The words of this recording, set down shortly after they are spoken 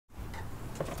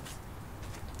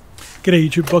G'day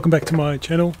YouTube, welcome back to my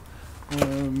channel.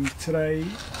 Today,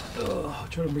 I'll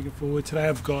try to bring it forward. Today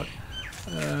I've got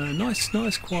nice,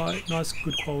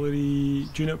 good quality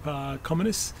Juniper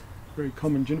commonis. Very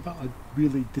common Juniper. I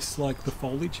really dislike the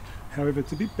foliage. However,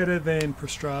 it's a bit better than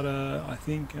prostrata, I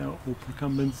think, or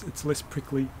procumbens. It's less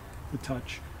prickly to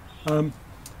touch.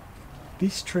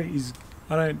 This tree is,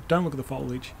 don't look at the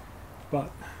foliage,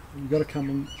 but you've got to come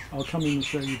in. I'll come in and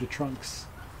show you the trunks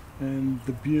and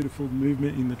the beautiful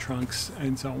movement in the trunks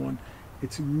and so on.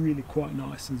 It's really quite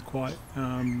nice and quite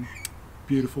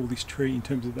beautiful, this tree, in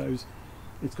terms of those.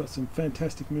 It's got some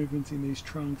fantastic movements in these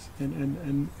trunks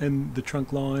and the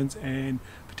trunk lines, and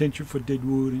potential for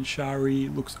deadwood and shari.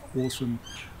 It looks awesome,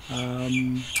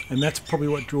 and that's probably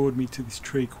what drew me to this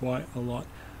tree quite a lot.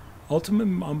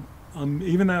 Ultimately,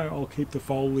 even though I'll keep the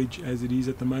foliage as it is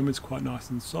at the moment, it's quite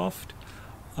nice and soft.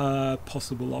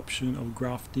 Possible option of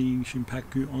grafting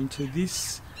shimpaku onto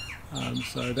this,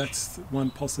 so that's one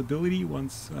possibility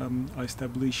once I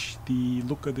establish the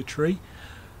look of the tree.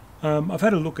 I've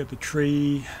had a look at the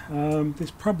tree.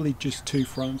 There's probably just two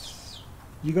fronts.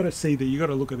 You got to see that. You got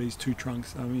to look at these two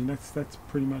trunks. I mean, that's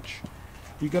pretty much.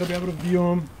 You got to be able to view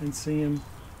them and see them.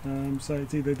 So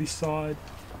it's either this side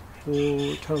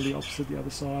or totally opposite the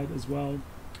other side as well.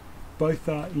 Both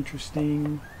are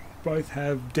interesting. Both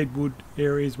have deadwood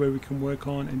areas where we can work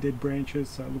on and dead branches,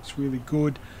 so it looks really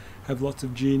good. Have lots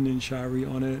of gin and shari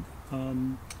on it.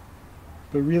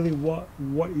 But really,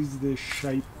 what is the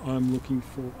shape I'm looking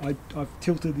for? I've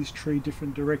tilted this tree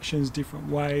different directions, different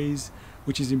ways,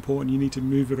 which is important. You need to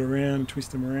move it around,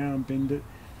 twist them around, bend it.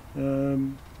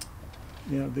 The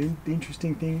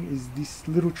interesting thing is this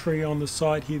little tree on the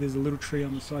side here. There's a little tree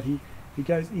on the side here. It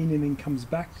goes in and then comes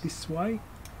back this way.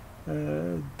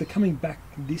 The coming back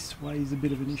this way is a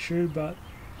bit of an issue, but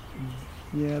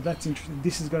yeah, that's interesting.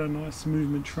 This has got a nice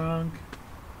movement trunk.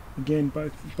 Again,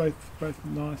 both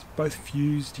nice, both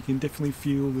fused. You can definitely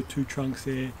feel the two trunks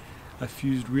there are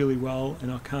fused really well,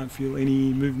 and I can't feel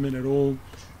any movement at all.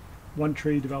 One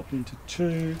tree developed into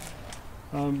two.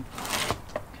 I'm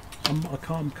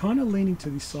kind of leaning to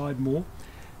this side more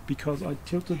because I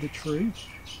tilted the tree.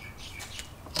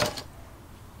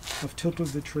 I've tilted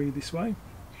the tree this way.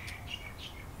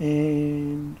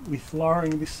 And with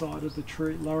lowering this side of the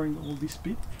tree, lowering all this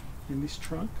bit in this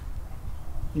trunk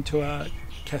into a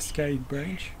cascade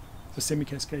branch, a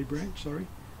semi-cascade branch, sorry,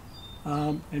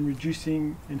 and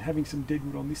reducing and having some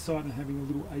deadwood on this side and having a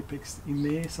little apex in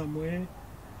there somewhere,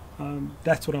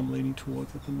 that's what I'm leaning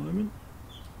towards at the moment.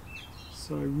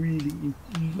 So really,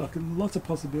 like, lots of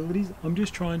possibilities. I'm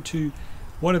just trying to,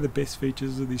 what are the best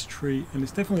features of this tree? And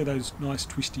it's definitely those nice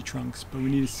twisty trunks, but we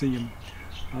need to see them.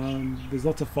 There's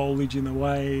lots of foliage in the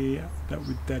way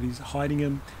that is hiding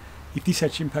them. If this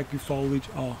had shimpaku foliage,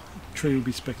 the tree would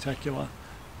be spectacular.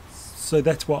 So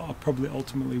that's what I probably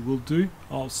ultimately will do.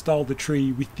 I'll style the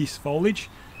tree with this foliage,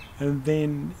 and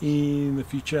then in the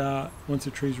future, once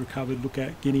the tree's recovered, look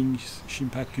at getting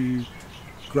shimpaku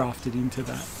grafted into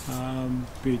that.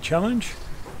 Be a challenge,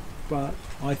 but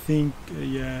I think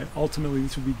yeah, ultimately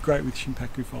this will be great with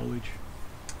shimpaku foliage.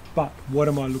 But what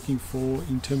am I looking for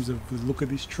in terms of the look of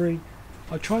this tree?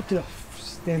 I tried to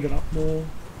stand it up more.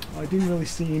 I didn't really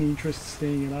see any interest in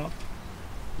standing it up.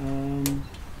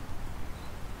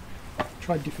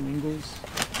 Tried different angles.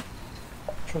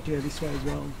 Tried to go this way as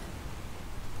well.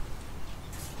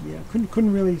 Yeah,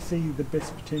 couldn't really see the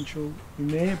best potential in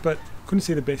there, but couldn't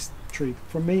see the best tree.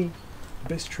 For me, the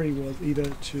best tree was either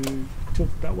to tilt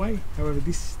it that way. However,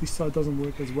 this side doesn't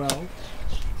work as well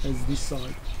as this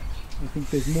side. I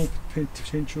think there's more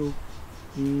potential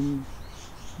in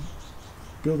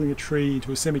building a tree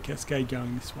into a semi-cascade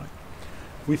going this way.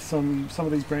 With some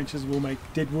of these branches will make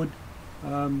deadwood.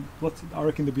 I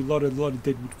reckon there'll be a lot of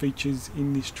deadwood features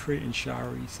in this tree and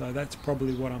shari. So that's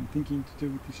probably what I'm thinking to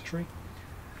do with this tree.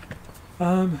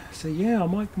 So yeah, I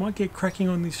might get cracking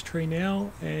on this tree now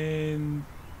and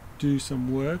do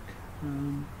some work.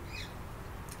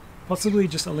 Possibly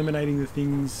just eliminating the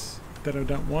things that I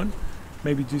don't want.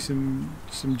 Maybe do some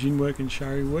gin work and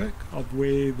shari work of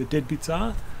where the dead bits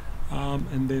are,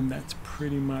 and then that's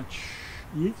pretty much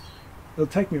it. It'll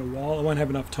take me a while. I won't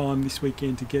have enough time this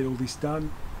weekend to get all this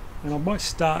done, and I might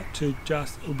start to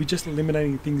it'll be just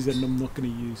eliminating things that I'm not going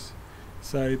to use.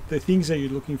 So the things that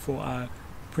you're looking for are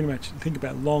pretty much, think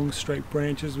about long straight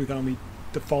branches with only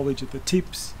the foliage at the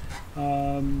tips.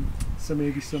 So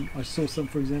maybe I saw some,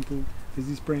 for example, there's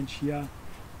this branch here.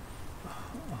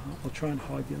 I'll try and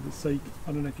hide the others, so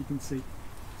I don't know if you can see,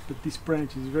 but this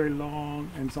branch is very long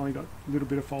and it's only got a little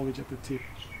bit of foliage at the tip.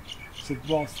 So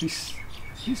whilst this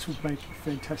would make a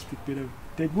fantastic bit of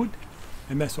deadwood,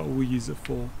 and that's what we'll use it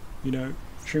for. You know,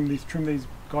 trim these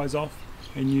guys off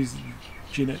and use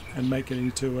gin it and make it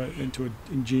into a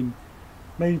gin.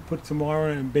 Maybe put some wire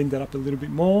on it and bend that up a little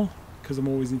bit more, because I'm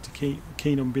always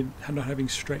keen on not having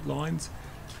straight lines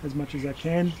as much as I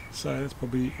can. So that's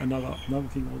probably another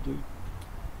thing I'll do.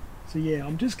 So yeah,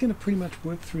 I'm just going to pretty much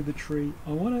work through the tree.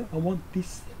 I want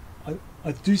this.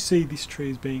 I do see this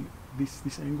tree as being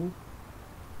this angle,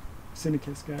 center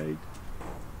cascade,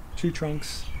 two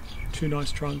trunks, two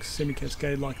nice trunks, center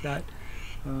cascade like that.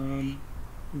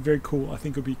 Very cool. I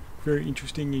think it'll be very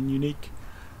interesting and unique.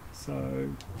 So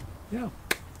yeah.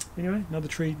 Anyway, another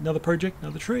tree, another project,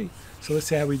 another tree. So let's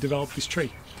see how we develop this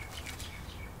tree.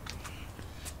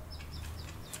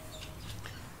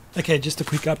 Okay, just a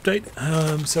quick update.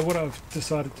 So what I've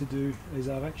decided to do is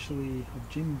I've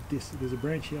ginned this. There's a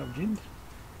branch here I've ginned,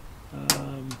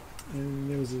 and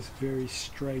there was this very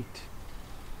straight.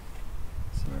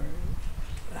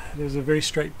 There's a very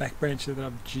straight back branch that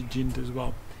I've ginned as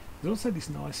well. There's also this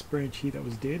nice branch here that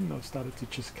was dead, and I've started to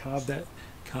just carve that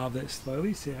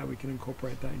slowly, see how we can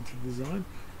incorporate that into the design.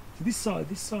 So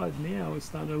this side now is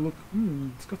starting to look,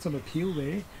 it's got some appeal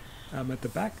there. At the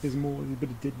back there's a bit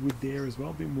of dead wood there as well,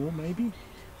 a bit more maybe,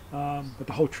 but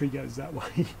the whole tree goes that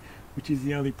way, which is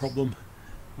the only problem.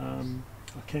 I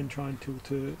can try and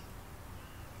tilt it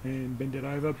and bend it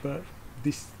over, but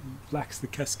this lacks the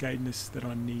cascadeness that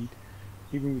I need,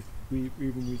 even with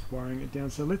wiring it down.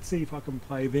 So let's see if I can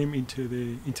play them into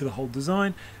the whole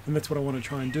design, and that's what I want to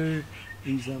try and do,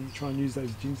 is try and use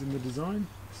those gins in the design.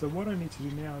 So what I need to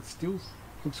do now, it still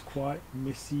looks quite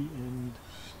messy and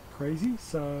crazy.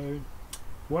 So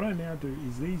what I now do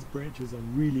is, these branches are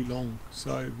really long,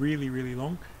 so really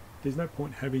long. There's no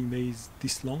point having these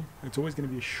this long. It's always going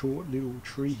to be a short little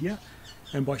tree here,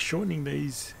 and by shortening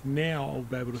these now I'll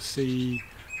be able to see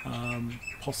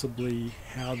possibly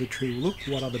how the tree will look,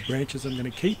 what other branches I'm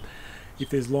going to keep. If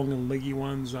there's long and leggy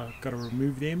ones, I've got to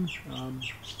remove them.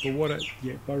 But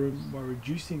by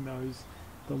reducing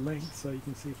the length, so you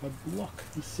can see if I block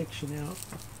this section out,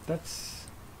 that's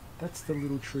the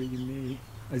little tree in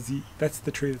there. That's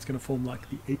the tree that's going to form like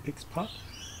the apex part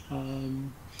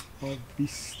of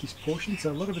this portion.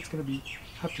 So a lot of it's going to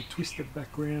have to twist it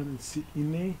back around and sit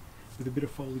in there with a bit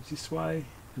of foliage this way,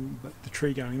 but the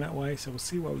tree going that way. So we'll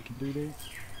see what we can do there.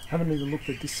 Haven't even looked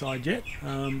at this side yet,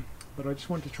 but I just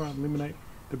want to try and eliminate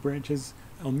the branches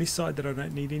on this side that I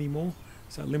don't need anymore.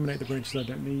 So eliminate the branches I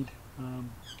don't need, and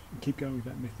keep going with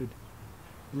that method.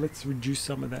 Let's reduce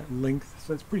some of that length.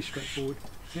 So it's pretty straightforward.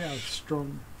 See how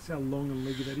strong, see how long and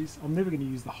leggy that is. I'm never going to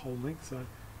use the whole length, so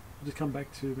I'll just come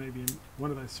back to maybe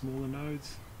one of those smaller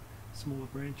nodes, smaller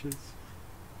branches,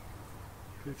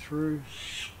 go through,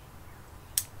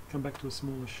 come back to a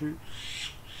smaller shoot.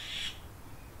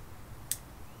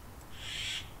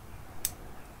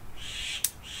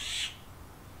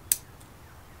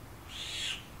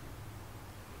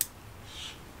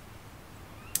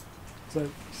 So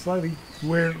slowly,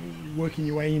 we're working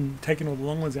your way in, taking all the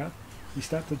long ones out. You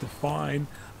start to define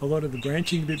a lot of the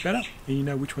branching a bit better, and you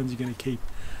know which ones you're going to keep.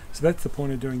 So that's the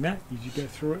point of doing that, is you go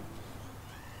through it,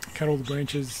 cut all the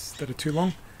branches that are too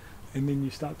long, and then you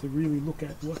start to really look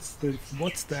at what's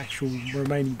the actual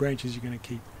remaining branches you're going to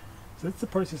keep. So that's the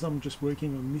process. I'm just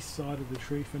working on this side of the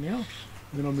tree for now, and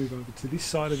then I'll move over to this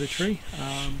side of the tree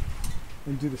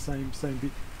and do the same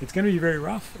bit. It's going to be very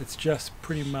rough. It's just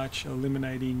pretty much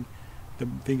eliminating the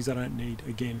things I don't need.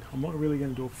 Again, I'm not really going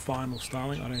to do a final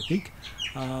styling, I don't think,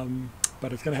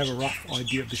 but it's going to have a rough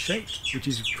idea of the shape, which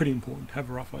is pretty important. Have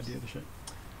a rough idea of the shape.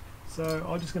 So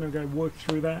I'm just going to go work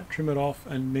through that, trim it off,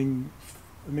 and then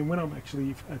when I'm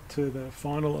actually to the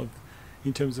final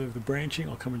in terms of the branching,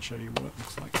 I'll come and show you what it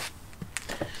looks like.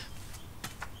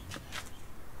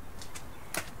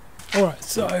 Alright,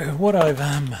 so what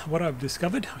I've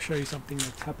discovered, I'll show you something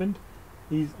that's happened,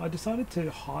 is I decided to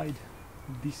hide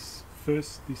this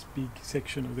big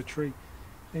section of the tree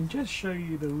and just show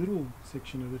you the little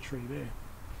section of the tree there.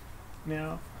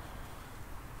 Now,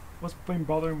 what's been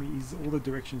bothering me is all the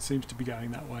direction seems to be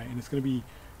going that way, and it's going to be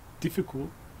difficult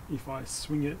if I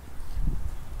swing it.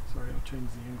 Sorry, I'll change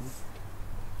the angle.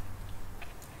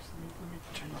 Let me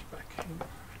change back.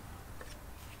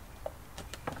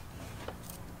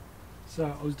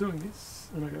 So I was doing this,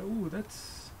 and I go, oh,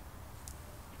 that's,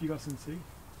 you guys can see.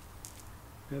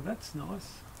 Yeah, that's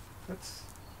nice. That's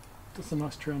a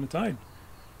nice tree on its own.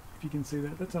 If you can see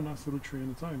that, that's a nice little tree on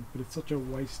its own. But it's such a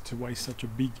waste to waste such a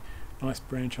big, nice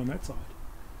branch on that side.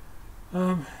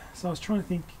 So I was trying to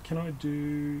think, can I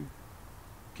do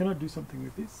something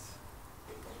with this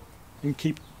and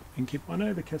keep? I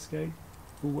know the cascade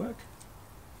will work.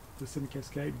 The center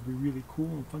cascade will be really cool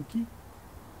and funky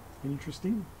and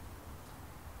interesting.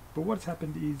 But what's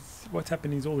happened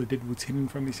is all the deadwood's hidden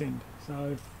from this end.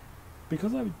 So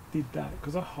because I did that,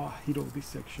 because I hid all this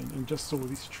section and just saw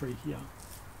this tree here,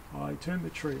 I turned the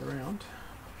tree around,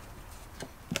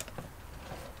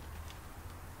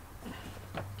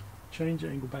 change the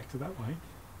angle back to that way,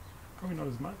 probably not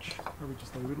as much, probably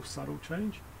just a little subtle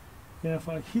change. Now if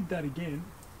I hid that again,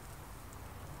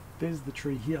 there's the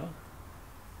tree here,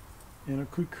 and I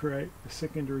could create a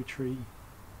secondary tree,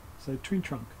 so twin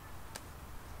trunk,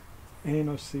 and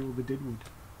I see all the deadwood.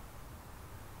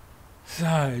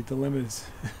 So dilemmas.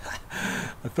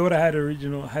 I thought I had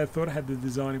the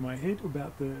design in my head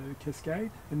about the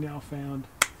cascade, and now I found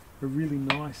a really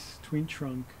nice twin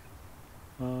trunk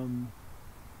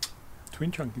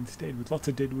instead, with lots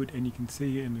of deadwood, and you can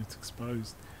see it and it's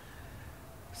exposed.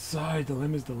 So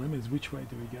dilemmas, which way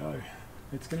do we go?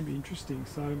 It's going to be interesting.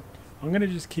 So I'm going to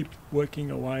just keep working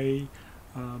away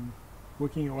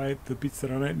at the bits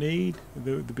that I don't need,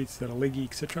 the bits that are leggy,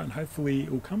 etc., and hopefully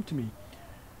it will come to me.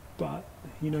 But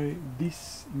you know,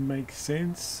 this makes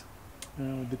sense.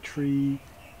 This tree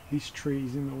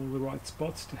is in all the right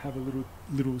spots to have a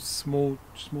little small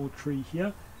tree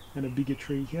here and a bigger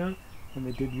tree here, and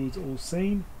the deadwood's all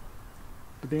seen.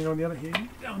 But then on the other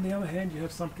hand, you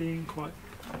have something quite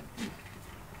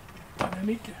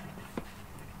dynamic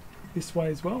this way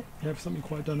as well. You have something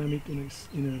quite dynamic in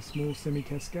a small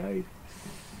semi-cascade.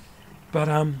 But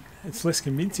it's less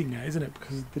convincing now, isn't it?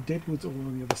 Because the deadwood's all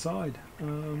on the other side.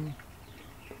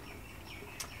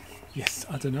 Yes,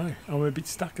 I don't know. I'm a bit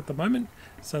stuck at the moment.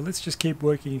 So let's just keep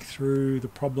working through the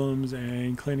problems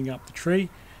and cleaning up the tree,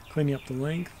 cleaning up the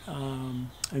length,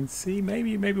 and see,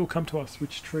 maybe it'll come to us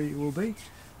which tree it will be.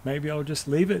 Maybe I'll just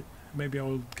leave it. Maybe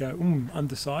I'll go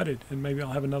undecided, and maybe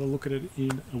I'll have another look at it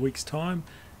in a week's time,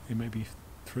 in maybe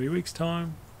 3 weeks'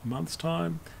 time, a month's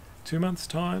time, 2 months'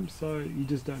 time. So you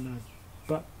just don't know.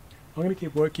 But I'm going to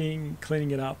keep working,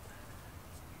 cleaning it up.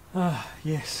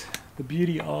 Yes, the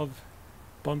beauty of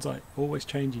bonsai, always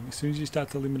changing. As soon as you start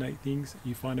to eliminate things,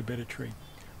 you find a better tree.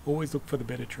 Always look for the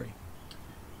better tree.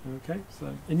 Okay,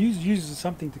 so and use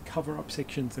something to cover up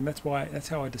sections, and that's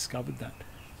how I discovered that.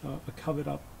 So I covered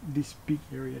up this big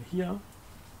area here.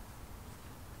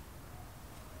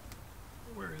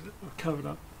 Where is it? I covered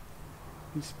up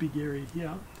this big area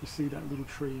here to see that little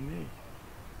tree in there.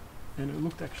 And it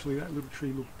looked that little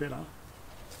tree looked better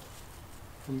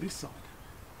from this side.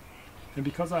 And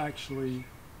because I actually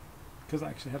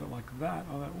had it like that,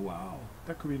 I thought, wow,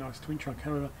 that could be a nice twin trunk.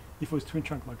 However, if it was twin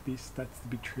trunk like this, that's the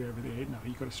big tree over there. No,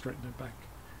 you've got to straighten it back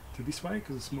to this way,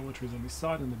 because the smaller tree's on this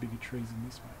side and the bigger tree's in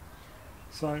this way.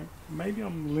 So maybe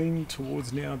I'm leaning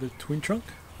towards now the twin trunk.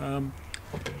 And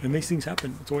these things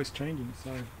happen. It's always changing.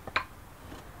 So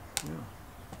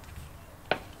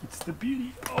yeah, it's the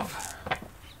beauty of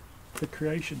the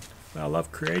creation. I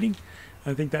love creating.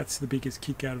 I think that's the biggest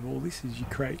kick out of all this, is you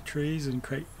create trees and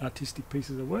create artistic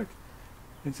pieces of work,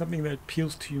 and something that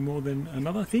appeals to you more than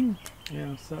another thing.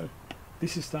 Yeah, so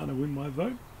this is starting to win my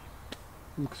vote.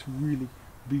 Looks really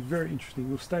be very interesting.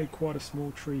 We'll stay quite a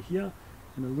small tree here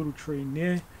and a little tree in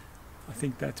there. I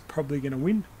think that's probably going to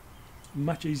win.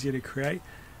 Much easier to create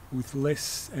with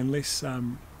less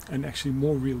and actually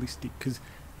more realistic, because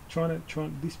trying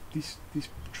this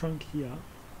trunk here,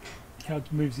 how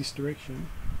it moves this direction,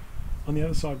 on the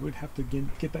other side we'd have to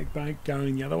get that bank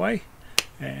going the other way,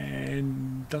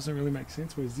 and doesn't really make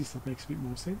sense, whereas this makes a bit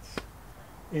more sense.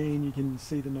 And you can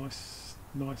see the nice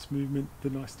movement, the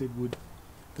nice deadwood,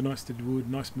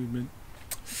 nice movement.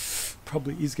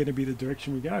 Probably is going to be the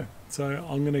direction we go. So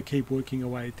I'm going to keep working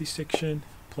away at this section,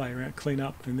 play around, clean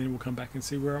up, and then we'll come back and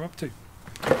see where I'm up to.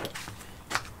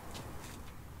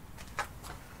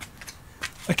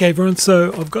 Okay everyone,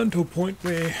 so I've gotten to a point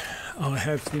where I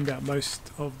have thinned out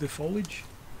most of the foliage.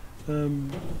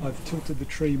 I've tilted the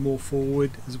tree more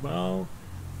forward as well.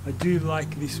 I do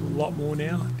like this a lot more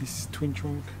now, this twin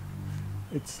trunk.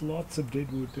 It's lots of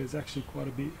deadwood. There's actually quite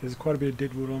a bit. There's quite a bit of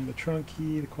deadwood on the trunk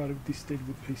here. This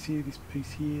deadwood piece here, this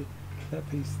piece here, that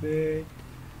piece there.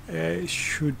 It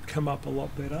should come up a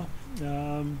lot better.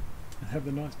 Have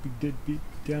a nice big dead bit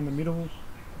down the middle.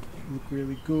 Look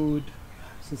really good.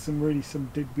 So some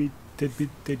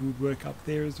deadwood work up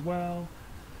there as well.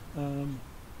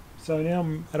 So now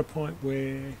I'm at a point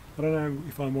where I don't know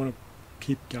if I want to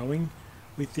keep going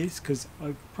with this, because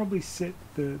I've probably set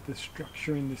the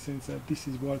structure in the sense that this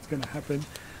is what's going to happen.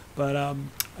 But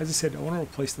as I said, I want to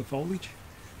replace the foliage.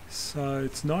 So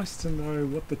it's nice to know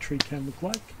what the tree can look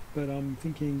like. But I'm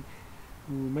thinking,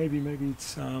 well, maybe we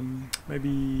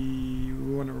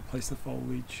want to replace the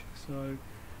foliage. So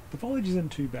the foliage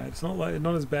isn't too bad. It's not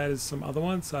as bad as some other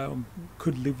ones, so I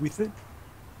could live with it.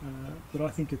 but I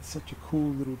think it's such a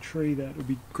cool little tree that it would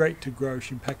be great to grow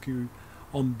shimpaku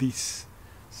on this.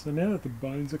 So now that the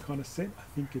bones are kind of set, I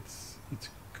think it's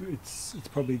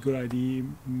probably a good idea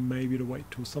maybe to wait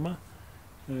till summer,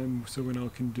 so when I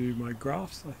can do my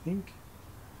grafts, I think.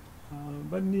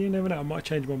 But you never know, I might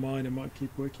change my mind, I might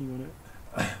keep working on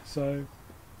it. So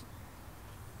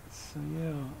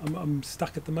yeah, I'm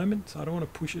stuck at the moment, so I don't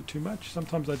want to push it too much.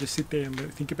 Sometimes I just sit there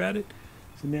and think about it.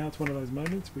 So now it's one of those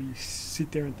moments where you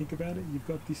sit there and think about it. You've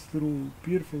got this little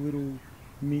beautiful little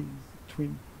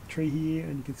twin tree here,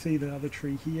 and you can see the other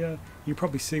tree here. You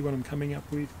probably see what I'm coming up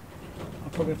with. I'll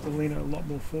probably have to lean it a lot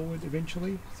more forward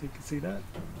eventually, so you can see that.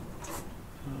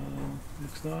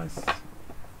 Looks nice.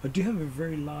 I do have a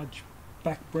very large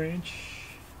back branch.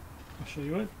 I'll show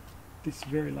you it. This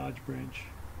very large branch.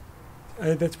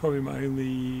 That's probably my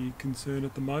only concern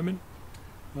at the moment.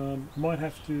 Might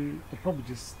have to, I'll probably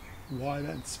just wire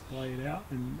that and splay it out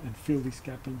and fill this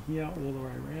gap in here all the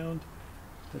way around.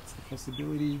 That's the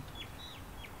possibility.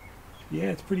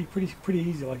 Yeah, it's pretty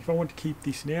easy. Like if I want to keep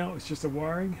this now, it's just a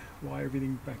wiring, wire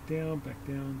everything back down.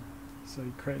 So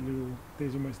you create a little,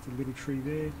 there's almost a little tree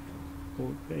there,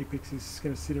 or the apex is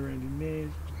going to sit around in there.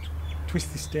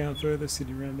 Twist this down further,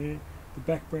 sitting around there. The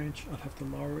back branch, I'd have to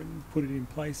lower it and put it in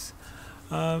place.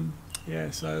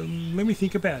 Yeah, so let me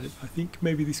think about it. I think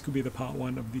maybe this could be the part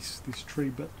one of this tree,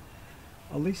 but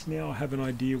at least now I have an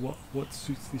idea what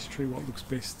suits this tree, what looks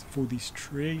best for this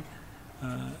tree.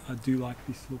 I do like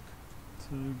this look.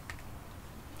 So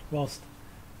whilst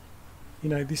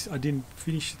this, I didn't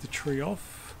finish the tree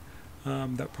off.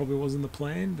 That probably wasn't the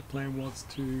plan. The plan was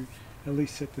to at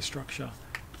least set the structure.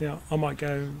 Now I might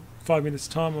go 5 minutes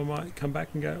time, I might come back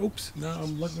and go, oops, no,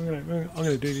 I'm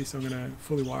gonna do this. I'm gonna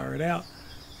fully wire it out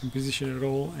and position it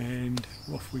all, and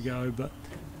off we go. But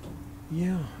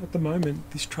yeah, at the moment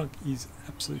this trunk is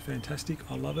absolutely fantastic.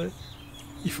 I love it.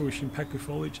 If it was shimpaku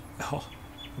foliage, oh,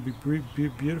 it'd be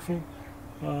beautiful.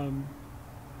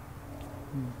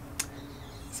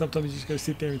 Sometimes you just gotta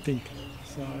sit there and think.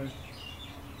 So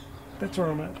that's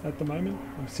where I'm at the moment.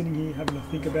 I'm sitting here having to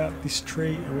think about this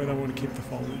tree and whether I want to keep the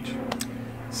foliage.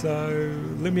 So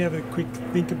let me have a quick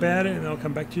think about it, and I'll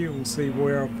come back to you and we'll see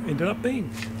where I've ended up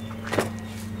being.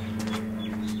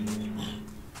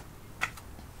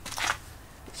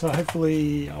 So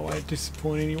hopefully I won't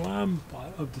disappoint anyone,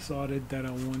 but I've decided that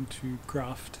I want to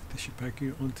graft the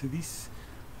shimpaku onto this.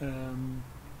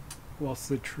 Whilst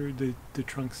the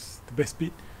trunk's the best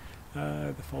bit,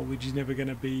 the foliage is never going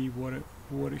to be what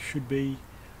it should be.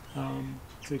 So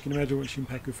you can imagine what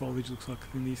shimpaku foliage looks like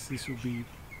in this. This will be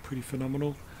pretty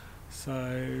phenomenal.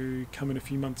 So come in a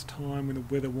few months' time when the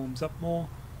weather warms up more,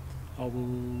 I will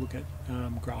look at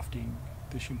grafting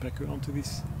the shimpaku onto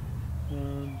this.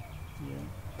 Yeah,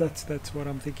 that's what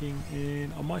I'm thinking,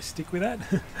 and I might stick with that.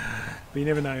 But you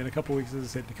never know. In a couple of weeks, as I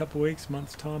said, in a couple of weeks,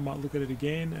 months' time, might look at it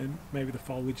again, and maybe the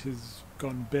foliage has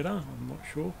gotten better. I'm not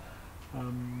sure,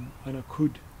 and I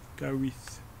could go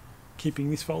with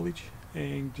keeping this foliage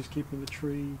and just keeping the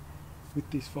tree with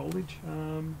this foliage.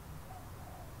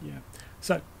 Yeah.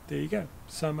 So there you go.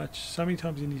 So many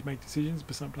times you need to make decisions,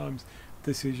 but sometimes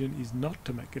the decision is not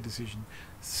to make a decision.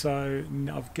 So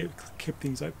I've kept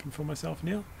things open for myself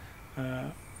now.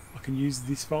 I can use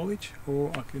this foliage,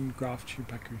 or I can graft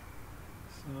shimpaku.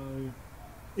 So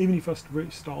even if I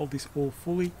styled this all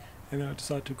fully and then I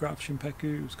decided to graft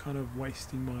shimpaku, it was kind of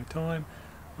wasting my time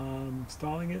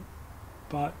styling it.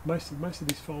 But most of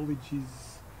this foliage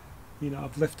is,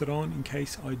 I've left it on in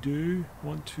case I do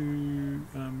want to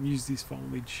use this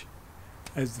foliage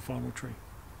as the final tree.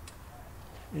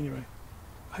 Anyway,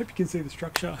 I hope you can see the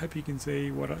structure. I hope you can see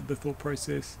the thought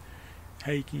process,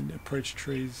 how you can approach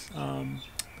trees.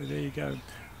 But there you go.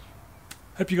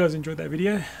 Hope you guys enjoyed that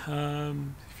video.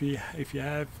 If you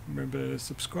have, remember to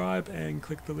subscribe and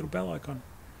click the little bell icon.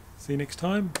 See you next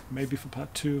time, maybe for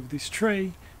part 2 of this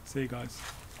tree. See you guys.